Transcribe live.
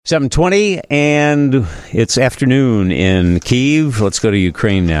7:20, and it's afternoon in Kyiv. Let's go to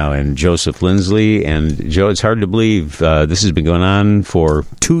Ukraine now, and Joseph Lindsley. And Joe, it's hard to believe this has been going on for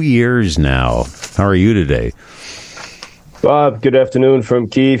 2 years now. How are you today? Bob, good afternoon from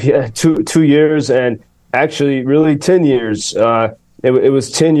Kyiv. Yeah, two years, and actually really 10 years. It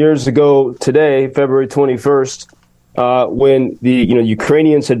was 10 years ago today, February 21st, when the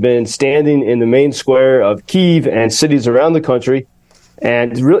Ukrainians had been standing in the main square of Kyiv and cities around the country,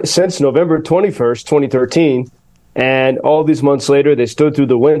 and really, since November 21st, 2013, and all these months later, they stood through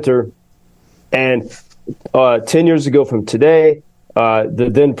the winter. And 10 years ago from today, the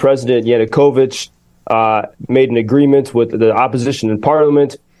then President Yanukovych made an agreement with the opposition in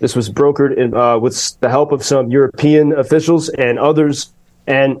parliament. This was brokered with the help of some European officials and others.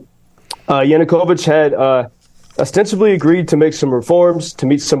 And Yanukovych had ostensibly agreed to make some reforms to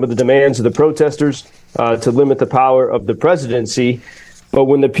meet some of the demands of the protesters, to limit the power of the presidency. But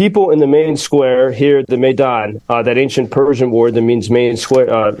when the people in the main square here, the Maidan, that ancient Persian word that means main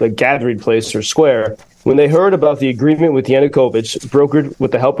square, the gathering place or square, when they heard about the agreement with Yanukovych, brokered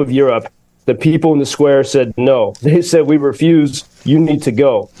with the help of Europe, the people in the square said no. They said, "We refuse. You need to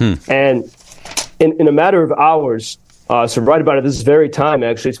go." And in a matter of hours, so right about at this very time,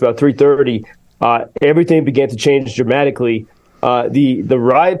 actually, it's about 3:30, everything began to change dramatically. The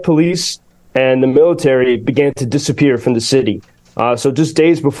riot police and the military began to disappear from the city. So just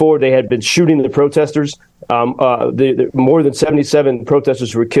days before, they had been shooting the protesters. More than 77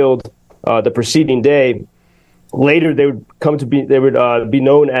 protesters were killed the preceding day. Later, they would be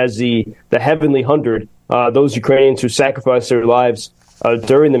known as the Heavenly Hundred, those Ukrainians who sacrificed their lives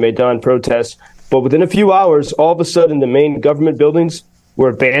during the Maidan protests. But within a few hours, all of a sudden, the main government buildings were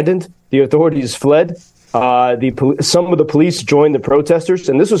abandoned. The authorities fled. Some of the police joined the protesters,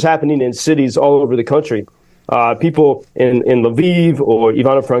 and this was happening in cities all over the country. People in Lviv or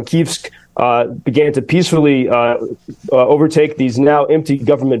Ivano-Frankivsk began to peacefully overtake these now empty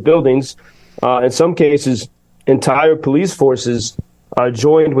government buildings. In some cases, entire police forces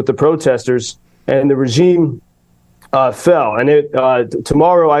joined with the protesters, and the regime fell. And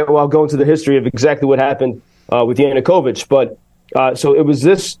tomorrow I'll go into the history of exactly what happened with Yanukovych. But so it was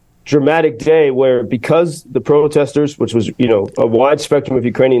this dramatic day where, because the protesters, which was a wide spectrum of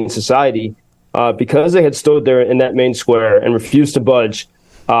Ukrainian society, because they had stood there in that main square and refused to budge,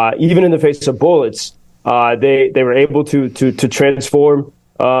 even in the face of bullets, they were able to transform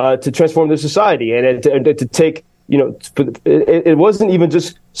the society, and to take it wasn't even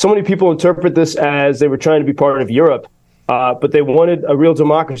just, so many people interpret this as they were trying to be part of Europe, but they wanted a real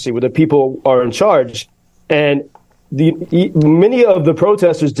democracy where the people are in charge. And many of the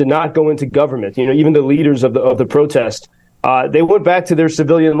protesters did not go into government. Even the leaders of the protest. They went back to their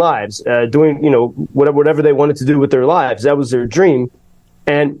civilian lives, doing, whatever they wanted to do with their lives. That was their dream.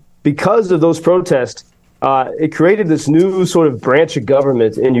 And because of those protests, it created this new sort of branch of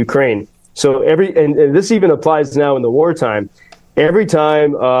government in Ukraine. So and this even applies now in the wartime. Every time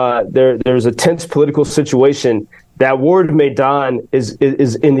there's a tense political situation, that word Maidan is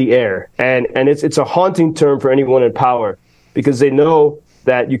in the air. And it's a haunting term for anyone in power, because they know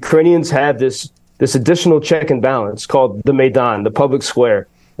that Ukrainians have this additional check and balance called the Maidan, the public square.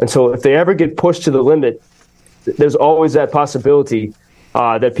 And so if they ever get pushed to the limit, there's always that possibility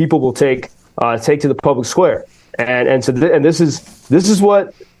that people will take to the public square. And this is what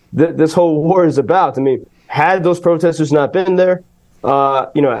this whole war is about. I mean, had those protesters not been there,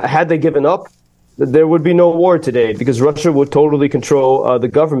 had they given up, there would be no war today, because Russia would totally control the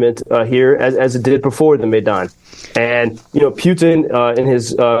government here as it did before the Maidan. And, Putin, in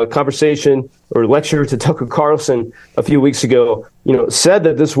his conversation or lecture to Tucker Carlson a few weeks ago, said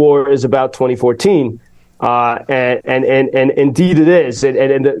that this war is about 2014. And indeed it is.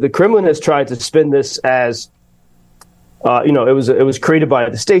 And the Kremlin has tried to spin this as, it was created by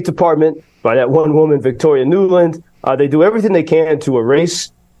the State Department, by that one woman, Victoria Nuland. They do everything they can to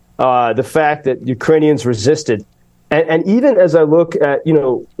erase the fact that Ukrainians resisted. And even as I look at,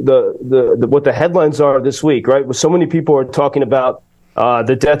 what the headlines are this week, right, where so many people are talking about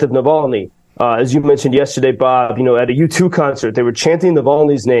the death of Navalny. As you mentioned yesterday, Bob, at a U2 concert, they were chanting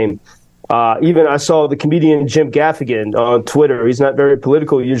Navalny's name. Even I saw the comedian Jim Gaffigan on Twitter. He's not very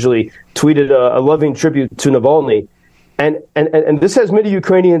political usually, tweeted a loving tribute to Navalny. And this has many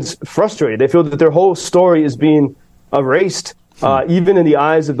Ukrainians frustrated. They feel that their whole story is being erased, even in the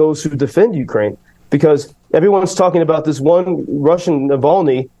eyes of those who defend Ukraine, because everyone's talking about this one Russian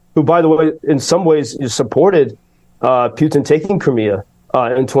Navalny, who, by the way, in some ways supported Putin taking Crimea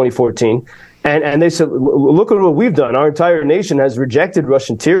in 2014. And they said, look at what we've done. Our entire nation has rejected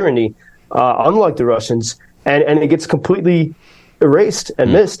Russian tyranny, unlike the Russians. And it gets completely erased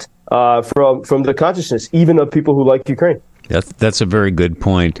and missed from the consciousness, even of people who like Ukraine. That's a very good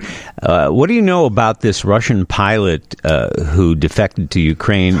point. What do you know about this Russian pilot who defected to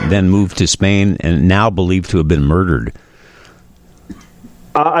Ukraine, then moved to Spain, and now believed to have been murdered?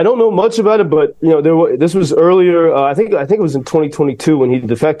 I don't know much about it, but this was earlier. I think it was in 2022 when he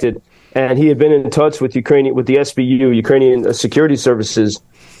defected, and he had been in touch with the SBU, Ukrainian Security Services,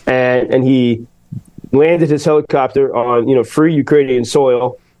 and he landed his helicopter on free Ukrainian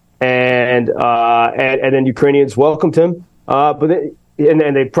soil, and then Ukrainians welcomed him. But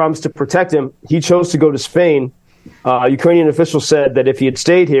they promised to protect him. He chose to go to Spain. Ukrainian officials said that if he had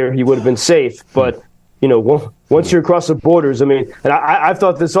stayed here, he would have been safe. But once you're across the borders, and I've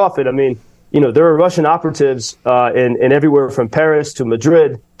thought this often. There are Russian operatives in everywhere from Paris to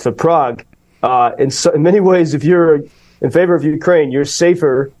Madrid to Prague. In many ways, if you're in favor of Ukraine, you're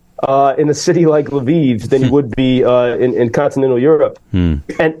safer in a city like Lviv than you would be in continental Europe.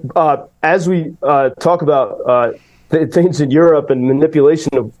 And as we talk about things in Europe and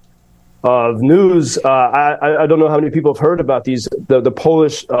manipulation of news, I don't know how many people have heard about the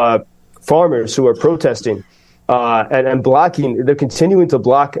Polish farmers who are protesting and blocking. They're continuing to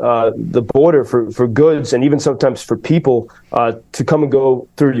block the border for goods and even sometimes for people to come and go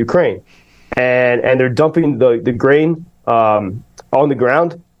through Ukraine. And they're dumping the grain on the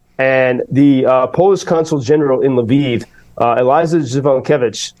ground. And the Polish Consul General in Lviv, Eliza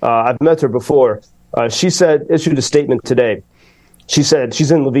Zivonkiewicz, I've met her before. She issued a statement today. She said,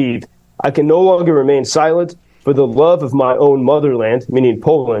 she's in Lviv, "I can no longer remain silent for the love of my own motherland," meaning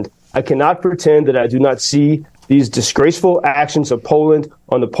Poland. "I cannot pretend that I do not see these disgraceful actions of Poland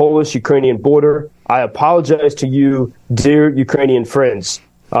on the Polish-Ukrainian border. I apologize to you, dear Ukrainian friends."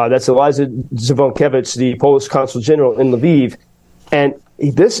 That's Eliza Zivonkiewicz, the Polish Consul General in Lviv. And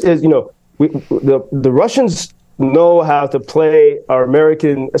this is, the Russians know how to play our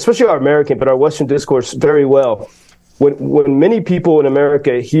American, but our Western discourse very well. When many people in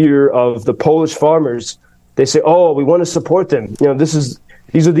America hear of the Polish farmers, they say, "Oh, we want to support them.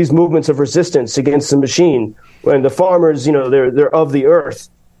 These are these movements of resistance against the machine." When the farmers, they're of the earth,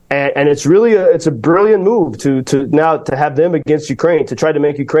 and it's really it's a brilliant move to now to have them against Ukraine, to try to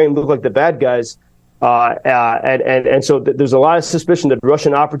make Ukraine look like the bad guys. And so there's a lot of suspicion that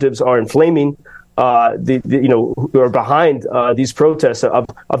Russian operatives are inflaming who are behind these protests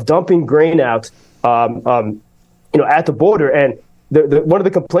of dumping grain out at the border. And one of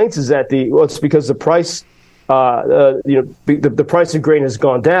the complaints is that it's because the price the price of grain has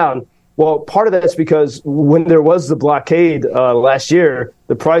gone down. Well, part of that is because when there was the blockade last year,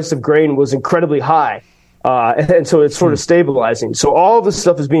 the price of grain was incredibly high, and so it's sort of stabilizing. So all of this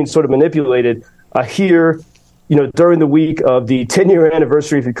stuff is being sort of manipulated here. During the week of the 10-year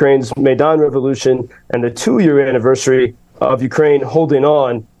anniversary of Ukraine's Maidan Revolution and the 2-year anniversary of Ukraine holding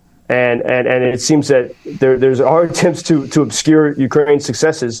on, and it seems that there are attempts to obscure Ukraine's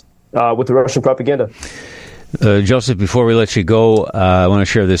successes with the Russian propaganda. Joseph, before we let you go, I want to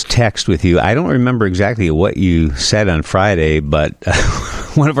share this text with you. I don't remember exactly what you said on Friday, but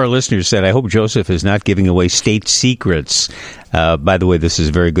one of our listeners said, "I hope Joseph is not giving away state secrets." By the way, this is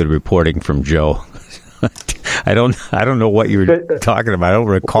very good reporting from Joe. I don't know what you were talking about. I don't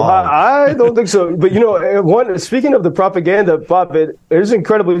recall. Well, I don't think so. But speaking of the propaganda, Bob, it is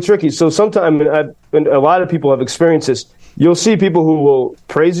incredibly tricky. So sometimes, and a lot of people have experienced this, you'll see people who will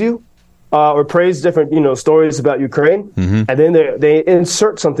praise you or praise different stories about Ukraine, and then they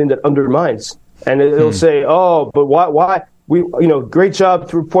insert something that undermines, and it'll say, "Oh, but why?" Great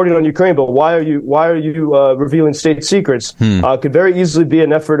job reporting on Ukraine, but why are you revealing state secrets? Could very easily be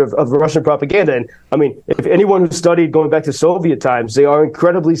an effort of Russian propaganda. And if anyone who studied going back to Soviet times, they are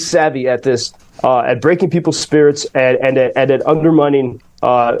incredibly savvy at this, at breaking people's spirits and at undermining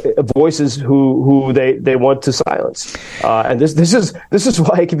voices who they want to silence. And this is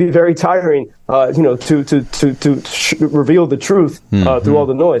why it can be very tiring, to reveal the truth through all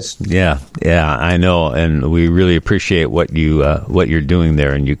the noise. Yeah, I know, and we really appreciate what you're doing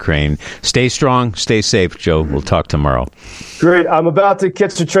there in Ukraine. Stay strong, stay safe, Joe. We'll talk tomorrow. Great. I'm about to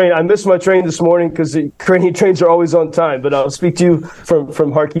catch the train. I missed my train this morning because the Ukrainian trains are always on time. But I'll speak to you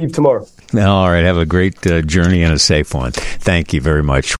from Kharkiv tomorrow. All right. Have a great journey and a safe one. Thank you very much.